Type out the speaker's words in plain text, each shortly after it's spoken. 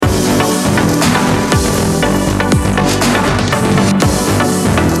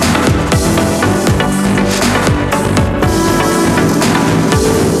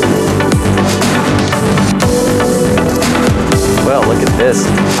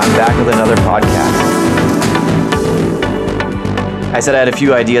I'm back with another podcast. I said I had a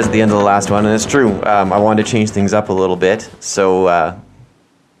few ideas at the end of the last one, and it's true. I wanted to change things up a little bit. So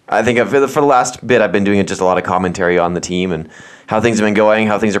I think for the last bit, I've been doing just a lot of commentary on the team and how things have been going,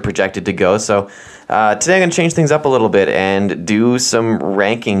 how things are projected to go. So today I'm going to change things up a little bit and do some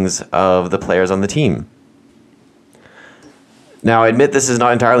rankings of the players on the team. Now, I admit this is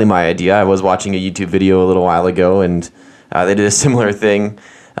not entirely my idea. I was watching a YouTube video a little while ago, and they did a similar thing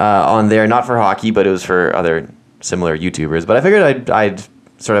on there, not for hockey, but it was for other similar YouTubers. But I figured I'd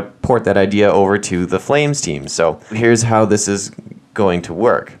sort of port that idea over to the Flames team. So here's how this is going to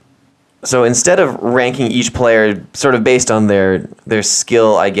work. So instead of ranking each player sort of based on their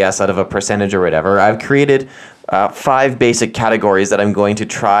skill, I guess, out of a percentage or whatever, I've created 5 basic categories that I'm going to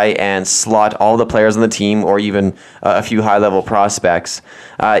try and slot all the players on the team, or even a few high-level prospects,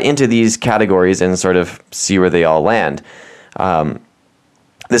 into these categories and sort of see where they all land.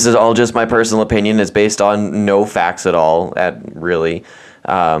 This is all just my personal opinion. It's based on no facts at all, really.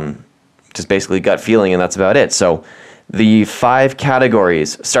 Just basically gut feeling, and that's about it. So the 5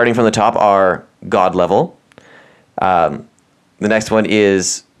 categories, starting from the top, are God level. The next one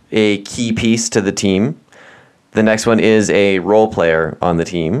is a key piece to the team. The next one is a role player on the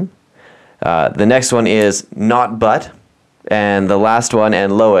team. The next one is not but. And the last one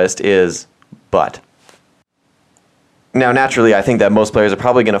and lowest is but. Now, naturally, I think that most players are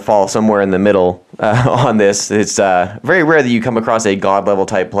probably going to fall somewhere in the middle on this. It's very rare that you come across a God level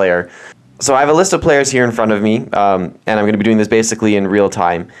type player. So I have a list of players here in front of me, and I'm going to be doing this basically in real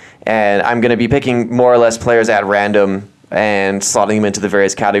time. And I'm going to be picking more or less players at random and slotting them into the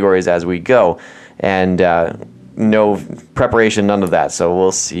various categories as we go. And no preparation, none of that. So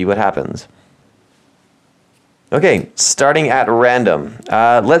we'll see what happens. Okay, starting at random.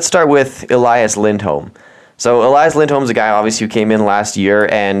 Let's start with Elias Lindholm. So Elias Lindholm's a guy, obviously, who came in last year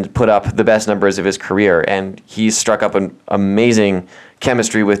and put up the best numbers of his career. And he's struck up an amazing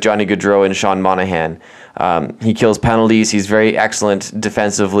chemistry with Johnny Gaudreau and Sean Monahan. He kills penalties. He's very excellent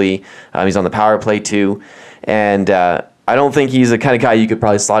defensively. He's on the power play, too. And I don't think he's the kind of guy you could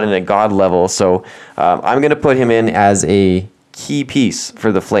probably slot in at God level. So I'm going to put him in as a key piece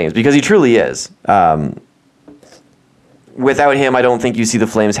for the Flames, because he truly is. Without him, I don't think you see the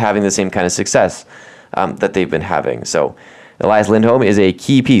Flames having the same kind of success that they've been having. So Elias Lindholm is a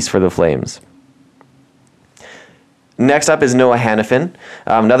key piece for the Flames. Next up is Noah Hannafin,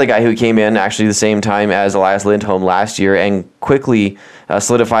 another guy who came in actually the same time as Elias Lindholm last year and quickly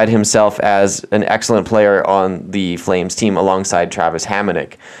solidified himself as an excellent player on the Flames team alongside Travis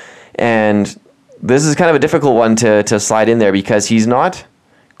Hamonic. And this is kind of a difficult one to slide in there because he's not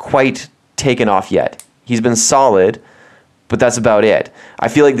quite taken off yet. He's been solid, but that's about it. I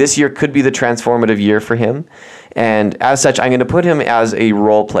feel like this year could be the transformative year for him. And as such, I'm going to put him as a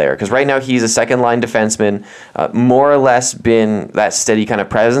role player, because right now he's a second-line defenseman, more or less been that steady kind of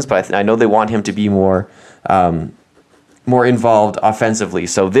presence, but I know they want him to be more involved offensively.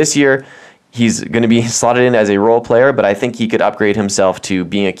 So this year, he's going to be slotted in as a role player, but I think he could upgrade himself to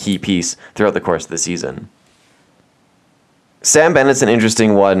being a key piece throughout the course of the season. Sam Bennett's an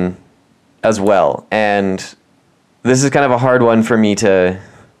interesting one as well, and this is kind of a hard one for me to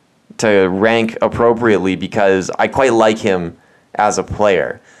rank appropriately because I quite like him as a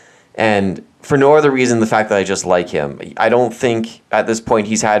player. And for no other reason, the fact that I just like him. I don't think at this point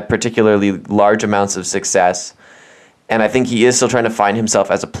he's had particularly large amounts of success. And I think he is still trying to find himself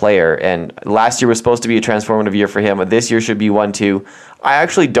as a player. And last year was supposed to be a transformative year for him, but this year should be one too. I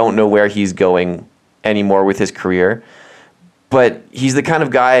actually don't know where he's going anymore with his career. But he's the kind of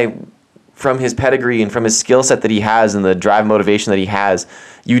guy, from his pedigree and from his skill set that he has and the drive motivation that he has,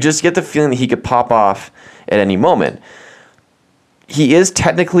 you just get the feeling that he could pop off at any moment. He is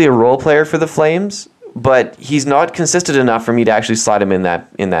technically a role player for the Flames, but he's not consistent enough for me to actually slide him in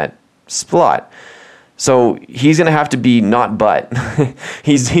that slot. So he's going to have to be not but.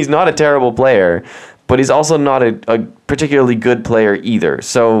 He's not a terrible player, but he's also not a particularly good player either.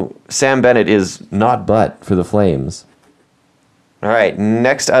 So Sam Bennett is not but for the Flames. All right,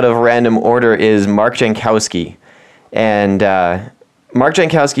 next out of random order is Mark Jankowski. And Mark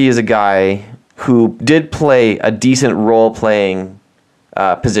Jankowski is a guy who did play a decent role-playing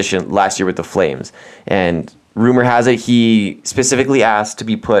position last year with the Flames. And rumor has it he specifically asked to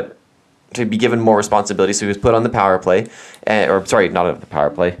be given more responsibility, so he was put on the power play. Not on the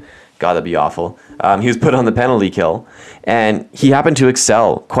power play. God, that'd be awful. He was put on the penalty kill, and he happened to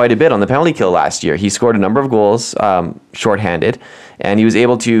excel quite a bit on the penalty kill last year. He scored a number of goals shorthanded, and he was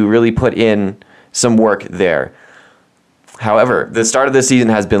able to really put in some work there. However, the start of the season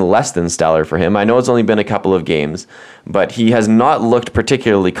has been less than stellar for him. I know it's only been a couple of games, but he has not looked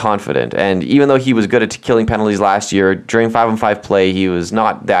particularly confident. And even though he was good at killing penalties last year, during 5-on-5 play, he was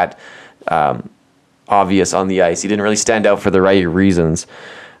not that obvious on the ice. He didn't really stand out for the right reasons.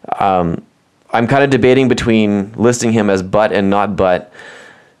 I'm kind of debating between listing him as butt and not butt.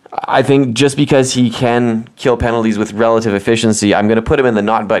 I think just because he can kill penalties with relative efficiency, I'm going to put him in the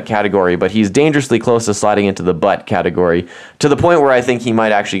not butt category, but he's dangerously close to sliding into the butt category to the point where I think he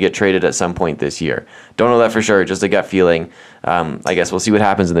might actually get traded at some point this year. Don't know that for sure, just a gut feeling. I guess we'll see what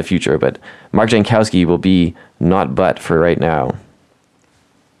happens in the future, but Mark Jankowski will be not butt for right now.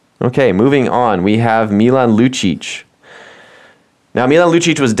 Okay, moving on, we have Milan Lucic. Now, Milan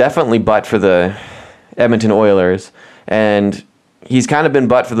Lucic was definitely butt for the Edmonton Oilers, and he's kind of been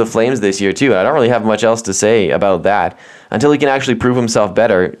butt for the Flames this year, too. And I don't really have much else to say about that. Until he can actually prove himself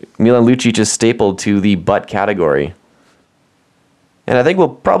better, Milan Lucic is stapled to the butt category. And I think we'll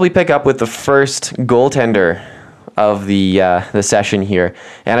probably pick up with the first goaltender of the session here.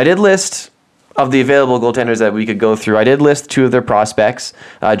 And I did list, of the available goaltenders that we could go through, I did list two of their prospects,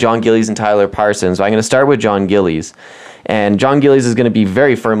 John Gillies and Tyler Parsons. So I'm going to start with John Gillies. And John Gillies is going to be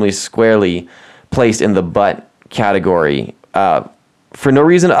very firmly, squarely placed in the butt category. For no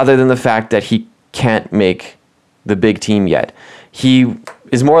reason other than the fact that he can't make the big team yet. He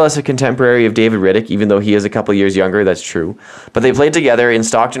is more or less a contemporary of David Riddick, even though he is a couple years younger, that's true. But they played together in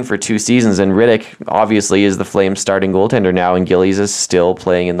Stockton for 2 seasons, and Riddick obviously is the Flames starting goaltender now, and Gillies is still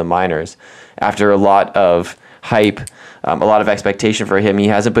playing in the minors. After a lot of hype, a lot of expectation for him, he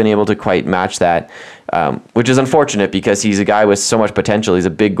hasn't been able to quite match that, which is unfortunate because he's a guy with so much potential. He's a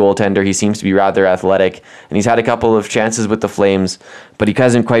big goaltender. He seems to be rather athletic, and he's had a couple of chances with the Flames, but he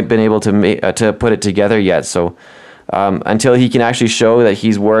hasn't quite been able to put it together yet. So until he can actually show that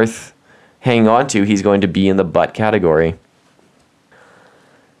he's worth hanging on to, he's going to be in the butt category.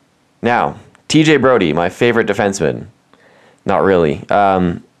 Now, TJ Brodie, my favorite defenseman. Not really.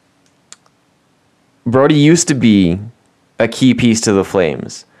 Brodie used to be a key piece to the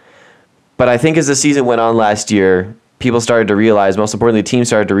Flames. But I think as the season went on last year, people started to realize, most importantly, the team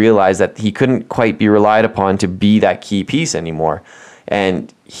started to realize that he couldn't quite be relied upon to be that key piece anymore.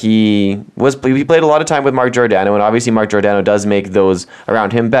 And he played a lot of time with Mark Giordano, and obviously Mark Giordano does make those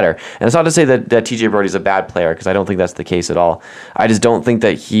around him better. And it's not to say that TJ Brodie's a bad player, because I don't think that's the case at all. I just don't think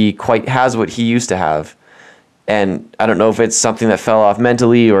that he quite has what he used to have. And I don't know if it's something that fell off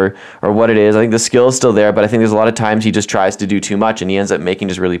mentally or what it is. I think the skill is still there, but I think there's a lot of times he just tries to do too much and he ends up making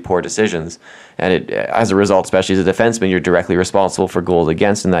just really poor decisions. And as a result, especially as a defenseman, you're directly responsible for goals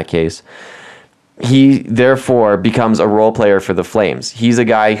against in that case. He, therefore, becomes a role player for the Flames. He's a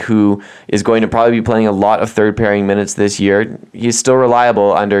guy who is going to probably be playing a lot of third-pairing minutes this year. He's still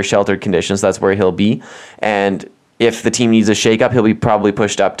reliable under sheltered conditions. That's where he'll be. And if the team needs a shakeup, he'll be probably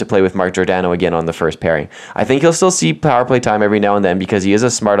pushed up to play with Mark Giordano again on the first pairing. I think he'll still see power play time every now and then because he is a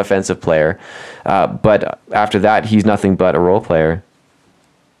smart offensive player. But after that, he's nothing but a role player.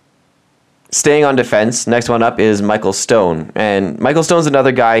 Staying on defense, next one up is Michael Stone. And Michael Stone's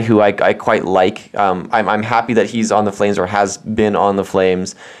another guy who I quite like. I'm happy that he's on the Flames or has been on the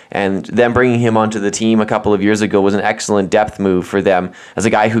Flames. And them bringing him onto the team a couple of years ago was an excellent depth move for them as a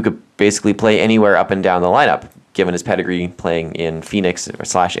guy who could basically play anywhere up and down the lineup, given his pedigree playing in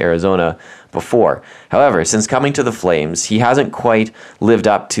Phoenix/Arizona before. However, since coming to the Flames, he hasn't quite lived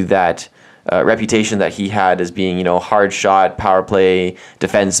up to that reputation that he had as being, hard shot, power play,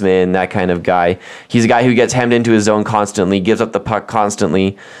 defenseman, that kind of guy. He's a guy who gets hemmed into his zone constantly, gives up the puck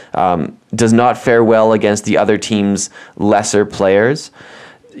constantly, does not fare well against the other team's lesser players.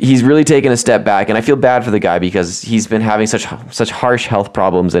 He's really taken a step back, and I feel bad for the guy because he's been having such harsh health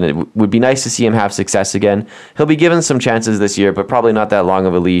problems, and it would be nice to see him have success again. He'll be given some chances this year, but probably not that long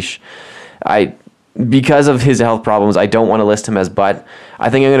of a leash. Because of his health problems, I don't want to list him as butt. I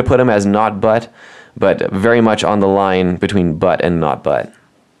think I'm going to put him as not butt, but very much on the line between butt and not butt.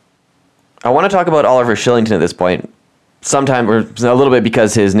 I want to talk about Oliver Shillington at this point. Sometime, or a little bit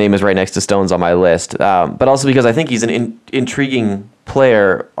because his name is right next to Stone's on my list, but also because I think he's an intriguing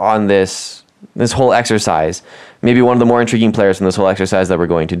player on this whole exercise. Maybe one of the more intriguing players in this whole exercise that we're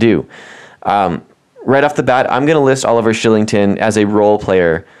going to do. Right off the bat, I'm going to list Oliver Shillington as a role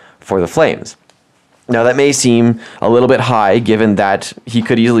player for the Flames. Now, that may seem a little bit high, given that he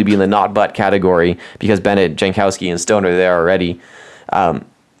could easily be in the not butt category because Bennett, Jankowski, and Stone are there already.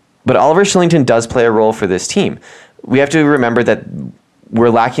 But Oliver Shillington does play a role for this team. We have to remember that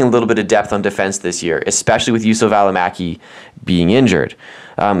we're lacking a little bit of depth on defense this year, especially with Juuso Välimäki being injured.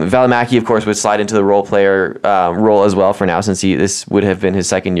 Välimäki, of course, would slide into the role player role as well for now, since this would have been his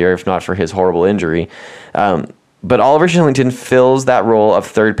second year, if not for his horrible injury. But Oliver Shillington fills that role of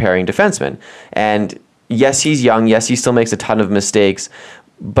third pairing defenseman. And yes, he's young. Yes, he still makes a ton of mistakes.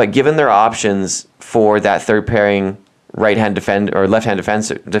 But given their options for that third pairing right-hand or left-hand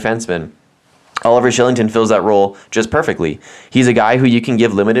defenseman, Oliver Shillington fills that role just perfectly. He's a guy who you can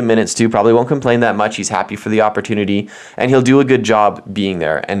give limited minutes to, probably won't complain that much. He's happy for the opportunity, and he'll do a good job being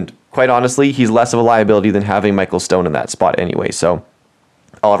there. And quite honestly, he's less of a liability than having Michael Stone in that spot anyway. So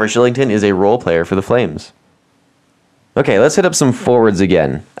Oliver Shillington is a role player for the Flames. Okay, let's hit up some forwards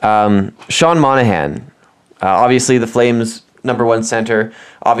again. Sean Monahan, obviously the Flames' #1 center.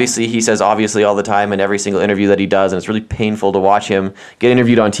 Obviously, he says obviously all the time in every single interview that he does, and it's really painful to watch him get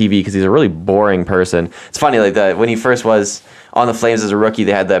interviewed on TV because he's a really boring person. It's funny, like when he first was on the Flames as a rookie,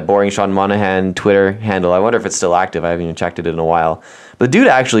 they had that boring Sean Monahan Twitter handle. I wonder if it's still active. I haven't even checked it in a while. But the dude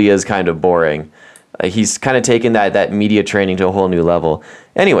actually is kind of boring. He's kind of taken that media training to a whole new level.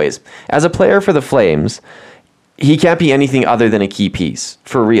 Anyways, as a player for the Flames, he can't be anything other than a key piece,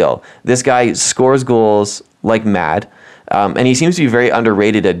 for real. This guy scores goals like mad. And he seems to be very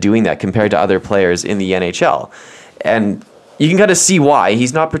underrated at doing that compared to other players in the NHL. And you can kind of see why.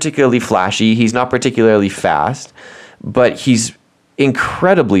 He's not particularly flashy. He's not particularly fast. But he's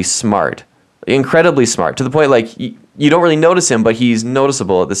incredibly smart. Incredibly smart. To the point, like, you don't really notice him, but he's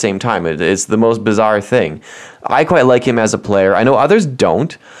noticeable at the same time. It's the most bizarre thing. I quite like him as a player. I know others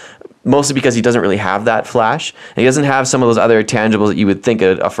don't. Mostly because he doesn't really have that flash. And he doesn't have some of those other tangibles that you would think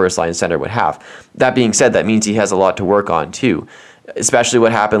a first-line center would have. That being said, that means he has a lot to work on, too. Especially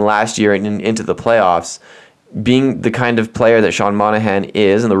what happened last year and into the playoffs. Being the kind of player that Sean Monahan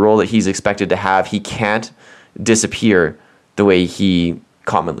is and the role that he's expected to have, he can't disappear the way he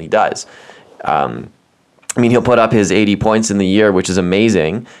commonly does. He'll put up his 80 points in the year, which is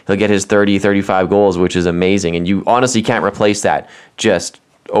amazing. He'll get his 30, 35 goals, which is amazing. And you honestly can't replace that just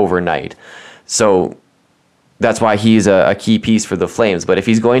overnight. So that's why he's a key piece for the Flames. But if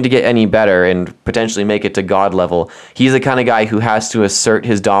he's going to get any better and potentially make it to God level, he's the kind of guy who has to assert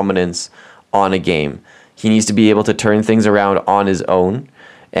his dominance on a game. He needs to be able to turn things around on his own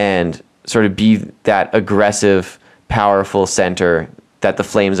and sort of be that aggressive, powerful center that the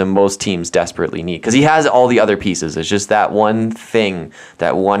Flames and most teams desperately need. Because he has all the other pieces. It's just that one thing,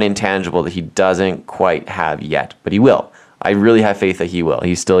 that one intangible that he doesn't quite have yet. But he will. I really have faith that he will.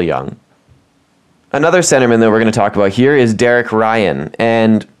 He's still young. Another centerman that we're going to talk about here is Derek Ryan.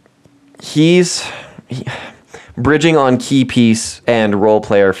 And he's bridging on key piece and role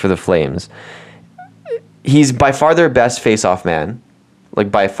player for the Flames. He's by far their best face-off man.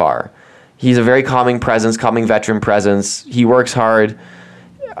 Like, by far. He's a very calming veteran presence. He works hard.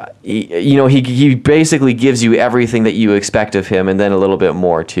 He basically gives you everything that you expect of him and then a little bit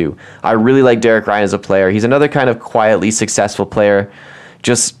more too. I really like Derek Ryan as a player. He's another kind of quietly successful player,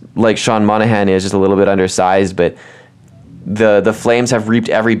 just like Sean Monahan is, just a little bit undersized, but the Flames have reaped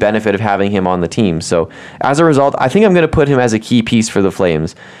every benefit of having him on the team. So as a result, I think I'm going to put him as a key piece for the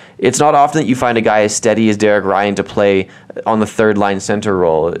Flames. It's not often that you find a guy as steady as Derek Ryan to play on the third line center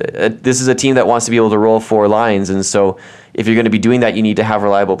role. This is a team that wants to be able to roll 4 lines, and so if you're going to be doing that, you need to have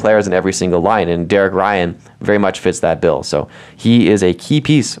reliable players in every single line, and Derek Ryan very much fits that bill. So he is a key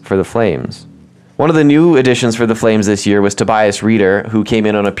piece for the Flames. One of the new additions for the Flames this year was Tobias Rieder, who came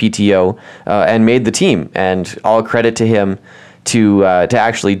in on a PTO and made the team, and all credit to him to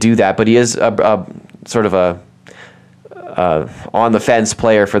actually do that. But he is a sort of a on the fence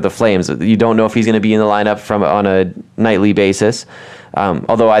player for the Flames. You don't know if he's going to be in the lineup on a nightly basis.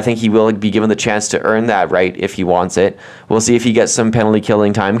 Although I think he will be given the chance to earn that right if he wants it. We'll see if he gets some penalty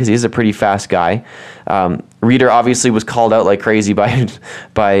killing time because he's a pretty fast guy. Rieder obviously was called out like crazy by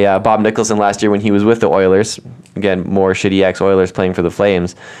Bob Nicholson last year when he was with the Oilers. Again, more shitty ex-Oilers playing for the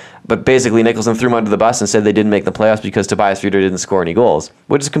Flames. But basically Nicholson threw him under the bus and said they didn't make the playoffs because Tobias Rieder didn't score any goals,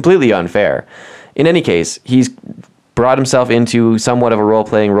 which is completely unfair. In any case, he's brought himself into somewhat of a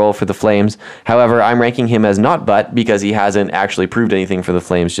role-playing role for the Flames. However, I'm ranking him as not but because he hasn't actually proved anything for the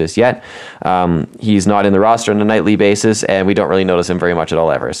Flames just yet. He's not in the roster on a nightly basis, and we don't really notice him very much at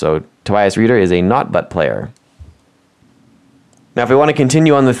all ever. So Tobias Rieder is a not but player. Now, if we want to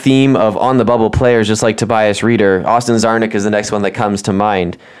continue on the theme of on-the-bubble players, just like Tobias Rieder, Austin Czarnik is the next one that comes to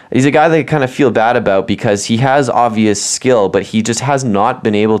mind. He's a guy that I kind of feel bad about because he has obvious skill, but he just has not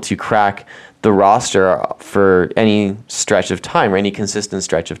been able to crack the roster for any stretch of time or any consistent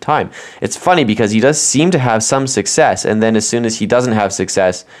stretch of time. It's funny because he does seem to have some success, and then as soon as he doesn't have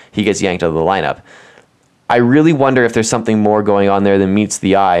success, he gets yanked out of the lineup. I really wonder if there's something more going on there than meets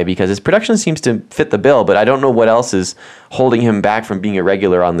the eye because his production seems to fit the bill, but I don't know what else is holding him back from being a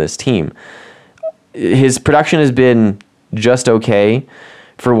regular on this team. His production has been just okay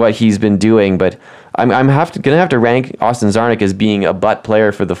for what he's been doing, but I'm gonna have to rank Austin Czarnik as being a butt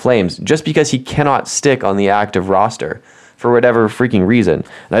player for the Flames just because he cannot stick on the active roster for whatever freaking reason.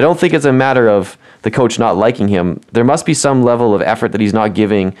 And I don't think it's a matter of the coach not liking him. There must be some level of effort that he's not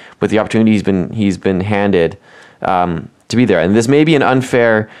giving with the opportunity he's been handed to be there. And this may be an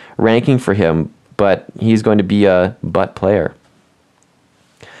unfair ranking for him, but he's going to be a butt player.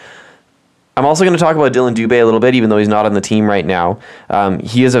 I'm also going to talk about Dylan Dubé a little bit, even though he's not on the team right now.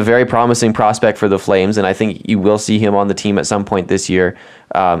 He is a very promising prospect for the Flames, and I think you will see him on the team at some point this year,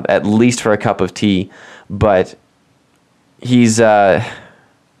 at least for a cup of tea. But he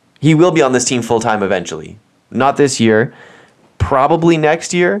will be on this team full-time eventually. Not this year, probably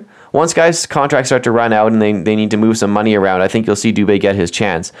next year. Once guys' contracts start to run out and they need to move some money around, I think you'll see Dubé get his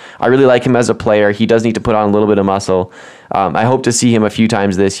chance. I really like him as a player. He does need to put on a little bit of muscle. I hope to see him a few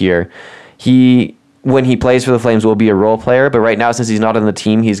times this year. When he plays for the Flames, will be a role player, but right now, since he's not on the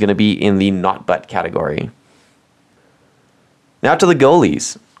team, he's going to be in the not butt category. Now to the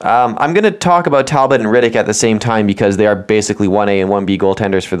goalies. I'm going to talk about Talbot and Riddick at the same time because they are basically 1A and 1B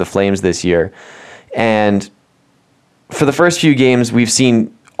goaltenders for the Flames this year. And for the first few games, we've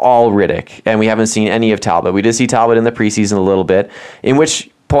seen all Riddick, and we haven't seen any of Talbot. We did see Talbot in the preseason a little bit, in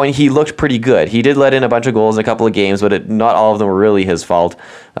which point he looked pretty good. He did let in a bunch of goals in a couple of games, but not all of them were really his fault.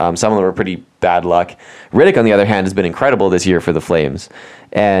 Some of them were pretty bad luck. Riddick, on the other hand, has been incredible this year for the Flames,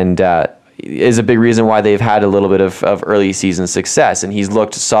 and is a big reason why they've had a little bit of early season success. And he's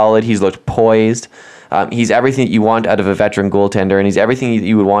looked solid. He's looked poised. He's everything that you want out of a veteran goaltender, and he's everything that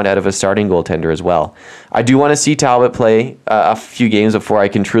you would want out of a starting goaltender as well. I do want to see Talbot play a few games before I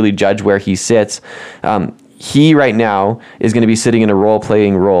can truly judge where he sits. He right now is going to be sitting in a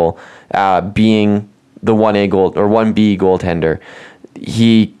role-playing role, being the 1A goal or 1B goaltender.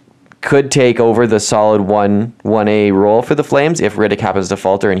 He could take over the solid 1A role for the Flames if Riddick happens to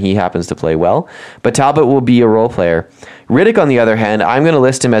falter and he happens to play well. But Talbot will be a role player. Riddick, on the other hand, I'm going to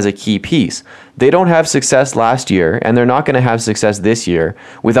list him as a key piece. They don't have success last year, and they're not going to have success this year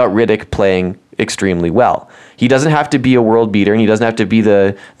without Riddick playing extremely well. He doesn't have to be a world beater, and he doesn't have to be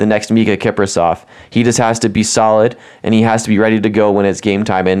the next Mika Kiprasov. He just has to be solid, and he has to be ready to go when it's game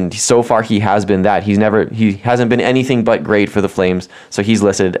time. And so far, he has been that. He hasn't been anything but great for the Flames, so he's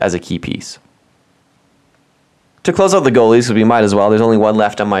listed as a key piece. To close out the goalies, because we might as well, there's only one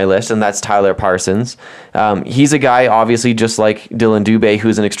left on my list, and that's Tyler Parsons. He's a guy, obviously, just like Dylan Dubé,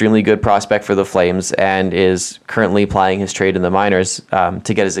 who's an extremely good prospect for the Flames and is currently plying his trade in the minors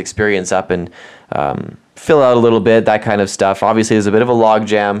to get his experience up and fill out a little bit, that kind of stuff. Obviously, there's a bit of a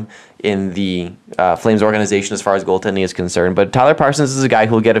logjam in the Flames organization as far as goaltending is concerned, but Tyler Parsons is a guy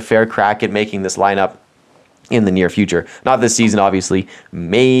who will get a fair crack at making this lineup in the near future. Not this season, obviously.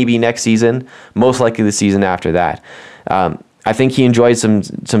 Maybe next season. Most likely the season after that. I think he enjoyed some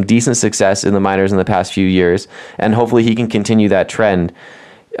decent success in the minors in the past few years, and hopefully he can continue that trend.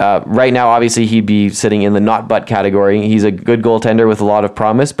 Right now, obviously, he'd be sitting in the not but category. He's a good goaltender with a lot of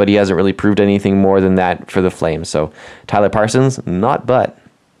promise, but he hasn't really proved anything more than that for the Flames. So Tyler Parsons, not but.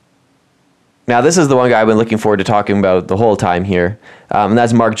 Now, this is the one guy I've been looking forward to talking about the whole time here, and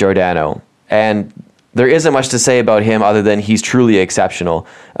that's Mark Giordano. And there isn't much to say about him other than he's truly exceptional.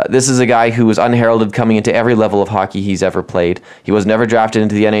 This is a guy who was unheralded coming into every level of hockey he's ever played. He was never drafted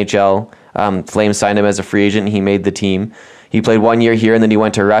into the NHL. Flames signed him as a free agent and he made the team. He played 1 year here and then he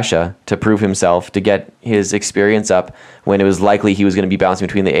went to Russia to prove himself, to get his experience up when it was likely he was going to be bouncing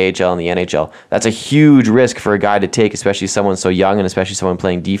between the AHL and the NHL. That's a huge risk for a guy to take, especially someone so young and especially someone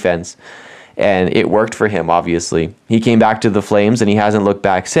playing defense. And it worked for him, obviously. He came back to the Flames and he hasn't looked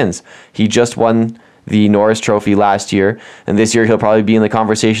back since. He just won the Norris Trophy last year, and this year he'll probably be in the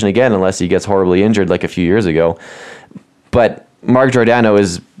conversation again unless he gets horribly injured like a few years ago. But Mark Giordano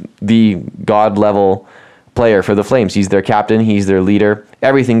is the god-level player for the Flames. He's their captain, he's their leader.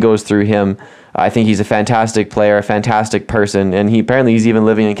 Everything goes through him. I think he's a fantastic player, a fantastic person, and he's even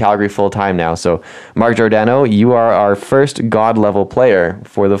living in Calgary full-time now. So, Mark Giordano, you are our first god-level player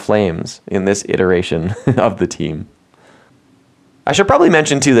for the Flames in this iteration of the team. I should probably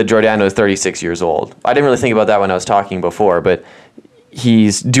mention, too, that Giordano is 36 years old. I didn't really think about that when I was talking before, but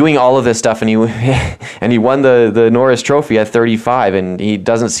he's doing all of this stuff, and he and he won the Norris Trophy at 35, and he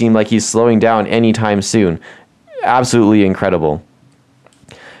doesn't seem like he's slowing down anytime soon. Absolutely incredible.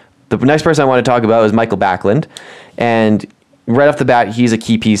 The next person I want to talk about is Michael Backlund, and right off the bat, he's a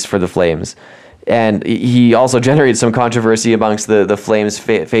key piece for the Flames. And he also generated some controversy amongst the Flames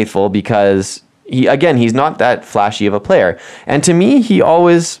faithful because he's not that flashy of a player. And to me,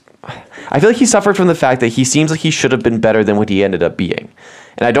 I feel like he suffered from the fact that he seems like he should have been better than what he ended up being.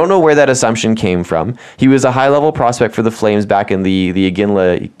 And I don't know where that assumption came from. He was a high-level prospect for the Flames back in the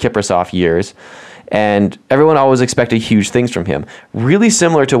Iginla Kiprasov years. And everyone always expected huge things from him. Really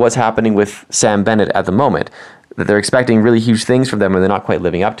similar to what's happening with Sam Bennett at the moment, that they're expecting really huge things from them and they're not quite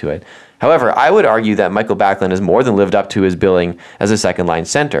living up to it. However, I would argue that Michael Backlund has more than lived up to his billing as a second-line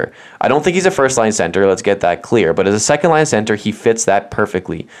center. I don't think he's a first-line center, let's get that clear, but as a second-line center, he fits that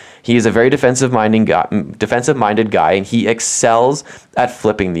perfectly. He is a very defensive-minded guy, and he excels at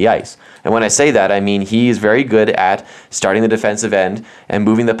flipping the ice. And when I say that, I mean he is very good at starting the defensive end and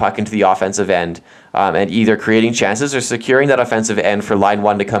moving the puck into the offensive end, and either creating chances or securing that offensive end for line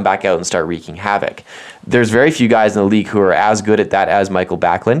one to come back out and start wreaking havoc. There's very few guys in the league who are as good at that as Michael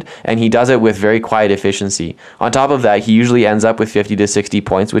Backlund, and he does it with very quiet efficiency. On top of that, he usually ends up with 50 to 60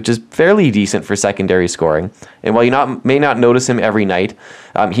 points, which is fairly decent for secondary scoring. And while you may not notice him every night,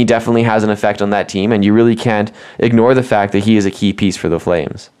 he definitely has an effect on that team, and you really can't ignore the fact that he is a key piece for the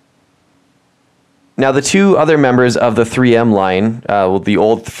Flames. Now, the two other members of the 3M line, the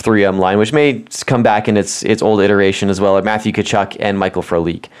old 3M line, which may come back in its old iteration as well, are Matthew Tkachuk and Michael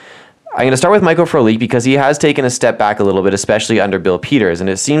Frolik. I'm going to start with Michael Frolik because he has taken a step back a little bit, especially under Bill Peters, and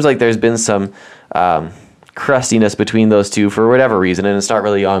it seems like there's been some crustiness between those two for whatever reason, and it's not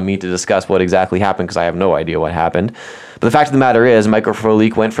really on me to discuss what exactly happened because I have no idea what happened. But the fact of the matter is, Michael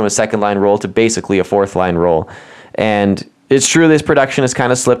Frolik went from a second-line role to basically a fourth-line role, and it's true this production has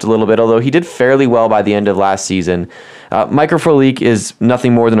kind of slipped a little bit, although he did fairly well by the end of last season. Michael Frolik is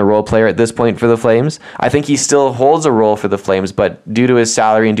nothing more than a role player at this point for the Flames. I think he still holds a role for the Flames, but due to his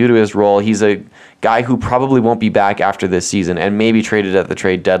salary and due to his role, he's a guy who probably won't be back after this season and maybe traded at the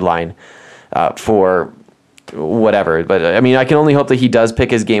trade deadline for whatever. But I mean, I can only hope that he does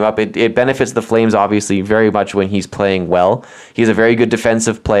pick his game up. It benefits the Flames, obviously, very much when he's playing well. He's a very good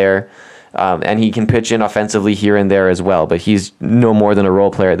defensive player. And he can pitch in offensively here and there as well, but he's no more than a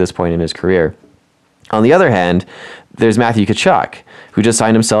role player at this point in his career. On the other hand, there's Matthew Tkachuk, who just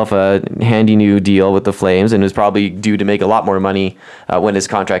signed himself a handy new deal with the Flames and is probably due to make a lot more money when his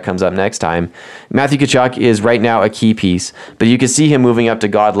contract comes up next time. Matthew Tkachuk is right now a key piece, but you can see him moving up to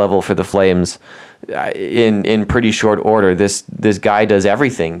God level for the Flames in pretty short order. This guy does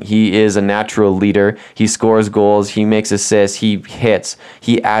everything. He is a natural leader. He scores goals. He makes assists. He hits.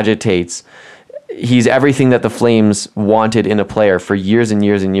 He agitates. He's everything that the Flames wanted in a player for years and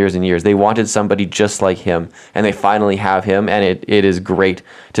years and years and years. They wanted somebody just like him, and they finally have him, and it is great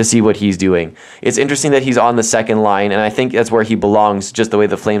to see what he's doing. It's interesting that he's on the second line, and I think that's where he belongs, just the way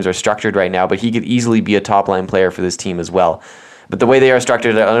the Flames are structured right now, but he could easily be a top-line player for this team as well. But the way they are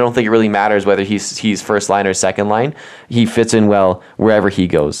structured, I don't think it really matters whether he's first line or second line. He fits in well wherever he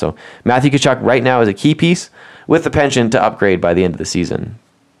goes. So Matthew Tkachuk right now is a key piece with the penchant to upgrade by the end of the season.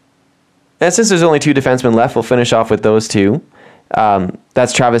 And since there's only two defensemen left, we'll finish off with those two.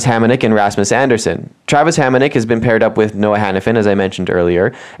 That's Travis Hamonic and Rasmus Andersson. Travis Hamonic has been paired up with Noah Hannafin, as I mentioned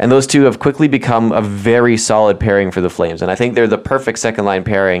earlier, and those two have quickly become a very solid pairing for the Flames. And I think they're the perfect second-line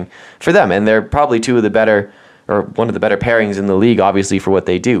pairing for them, and they're probably two of the better, or one of the better pairings in the league, obviously, for what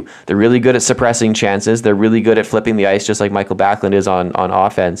they do. They're really good at suppressing chances. They're really good at flipping the ice, just like Michael Backlund is on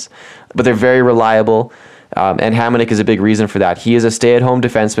offense. But they're very reliable. And Hamonic is a big reason for that. He is a stay-at-home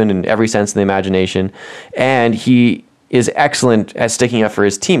defenseman in every sense of the imagination, and he is excellent at sticking up for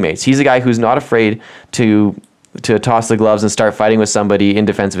his teammates. He's a guy who's not afraid to toss the gloves and start fighting with somebody in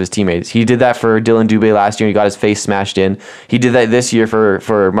defense of his teammates. He did that for Dylan Dubé last year. He got his face smashed in. He did that this year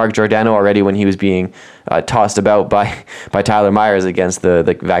for Mark Giordano already when he was being tossed about by Tyler Myers against the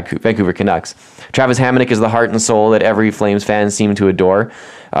Vancouver Canucks. Travis Hamonic is the heart and soul that every Flames fan seemed to adore.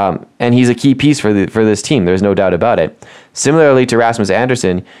 And he's a key piece for this team. There's no doubt about it. Similarly to Rasmus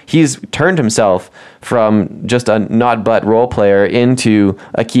Andersson, he's turned himself from just a not-but role player into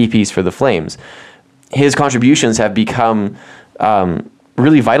a key piece for the Flames. His contributions have become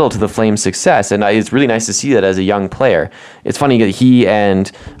really vital to the Flames' success, and it's really nice to see that as a young player. It's funny that he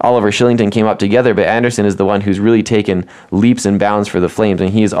and Oliver Shillington came up together, but Andersson is the one who's really taken leaps and bounds for the Flames,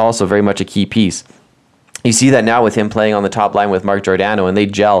 and he is also very much a key piece. You see that now with him playing on the top line with Mark Giordano, and they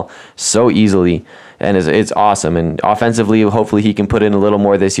gel so easily, and it's awesome. And offensively, hopefully he can put in a little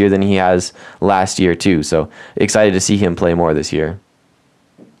more this year than he has last year too. So excited to see him play more this year.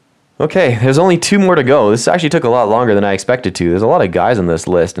 Okay, there's only two more to go. This actually took a lot longer than I expected to. There's a lot of guys on this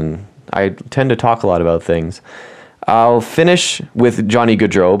list, and I tend to talk a lot about things. I'll finish with Johnny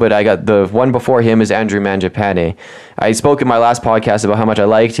Gaudreau, but I got the one before him is Andrew Mangiapane. I spoke in my last podcast about how much I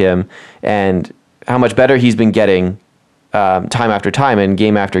liked him and how much better he's been getting time after time and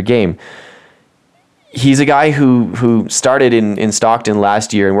game after game. He's a guy who started in Stockton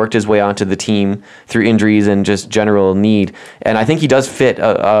last year and worked his way onto the team through injuries and just general need. And I think he does fit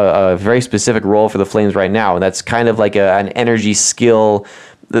a very specific role for the Flames right now. And that's kind of like an energy skill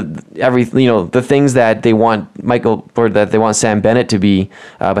the things that they want that they want Sam Bennett to be,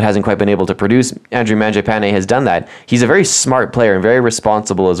 but hasn't quite been able to produce. Andrew Mangiapane has done that. He's a very smart player and very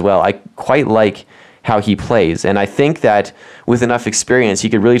responsible as well. I quite like how he plays, and I think that with enough experience, he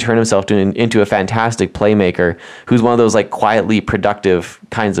could really turn himself into a fantastic playmaker who's one of those like quietly productive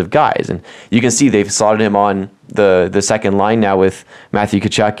kinds of guys. And you can see they've slotted him on the second line now with Matthew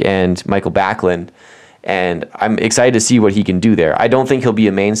Tkachuk and Michael Backlund. And I'm excited to see what he can do there. I don't think he'll be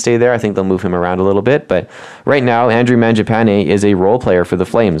a mainstay there. I think they'll move him around a little bit. But right now, Andrew Mangiapane is a role player for the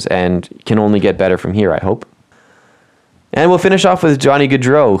Flames and can only get better from here, I hope. And we'll finish off with Johnny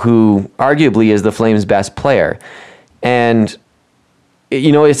Gaudreau, who arguably is the Flames' best player. And,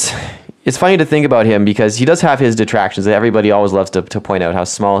 it's funny to think about him because he does have his detractions that everybody always loves to point out how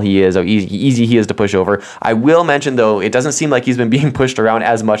small he is, how easy he is to push over. I will mention, though, it doesn't seem like he's been being pushed around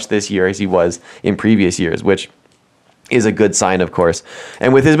as much this year as he was in previous years, which is a good sign, of course.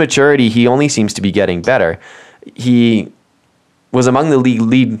 And with his maturity, he only seems to be getting better. He was among the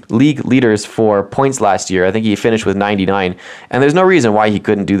league leaders for points last year. I think he finished with 99, and there's no reason why he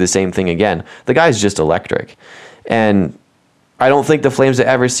couldn't do the same thing again. The guy's just electric, and I don't think the Flames have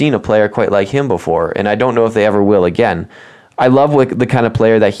ever seen a player quite like him before, and I don't know if they ever will again. I love the kind of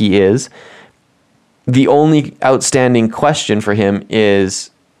player that he is. The only outstanding question for him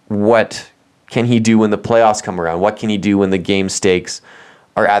is what can he do when the playoffs come around? What can he do when the game stakes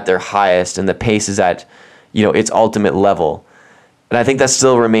are at their highest and the pace is at its ultimate level? And I think that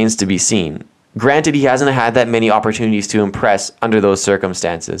still remains to be seen. Granted, he hasn't had that many opportunities to impress under those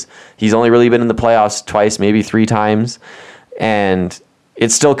circumstances. He's only really been in the playoffs twice, maybe 3 times, and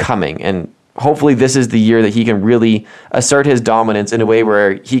it's still coming. And hopefully this is the year that he can really assert his dominance in a way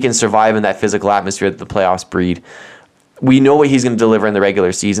where he can survive in that physical atmosphere that the playoffs breed. We know what he's going to deliver in the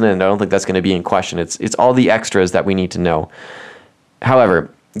regular season, and I don't think that's going to be in question. It's all the extras that we need to know. However,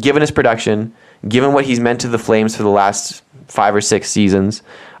 given his production, given what he's meant to the Flames for the last 5 or 6 seasons,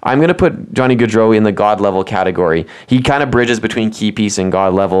 I'm going to put Johnny Gaudreau in the God level category. He kind of bridges between key piece and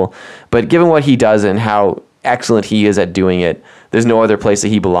God level, but given what he does and how excellent he is at doing it, there's no other place that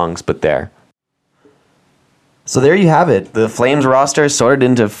he belongs but there. So there you have it. The Flames roster is sorted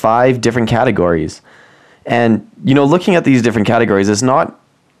into 5 different categories. And, looking at these different categories, it's not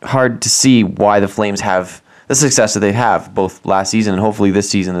hard to see why the Flames have the success that they have both last season and hopefully this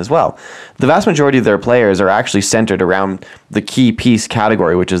season as well. The vast majority of their players are actually centered around the key piece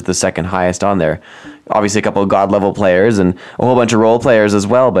category, which is the second highest on there. Obviously a couple of God level players and a whole bunch of role players as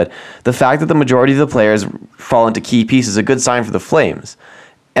well, but the fact that the majority of the players fall into key piece is a good sign for the Flames.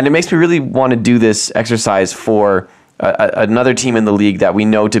 And it makes me really want to do this exercise for another team in the league that we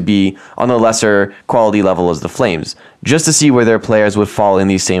know to be on the lesser quality level as the Flames, just to see where their players would fall in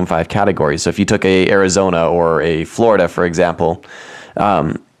these same 5 categories. So if you took a Arizona or a Florida, for example,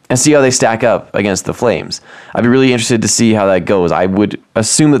 and see how they stack up against the Flames, I'd be really interested to see how that goes. I would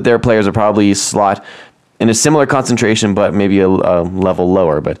assume that their players are probably slot in a similar concentration, but maybe a level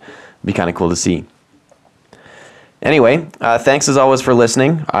lower, but it'd be kind of cool to see. Anyway, thanks as always for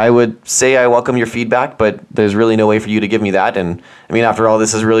listening. I would say I welcome your feedback, but there's really no way for you to give me that. And I mean, after all,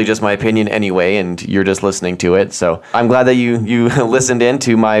 this is really just my opinion anyway, and you're just listening to it. So I'm glad that you listened in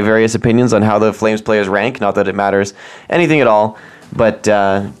to my various opinions on how the Flames players rank. Not that it matters anything at all, but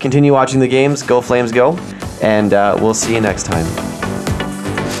continue watching the games. Go Flames, go. And we'll see you next time.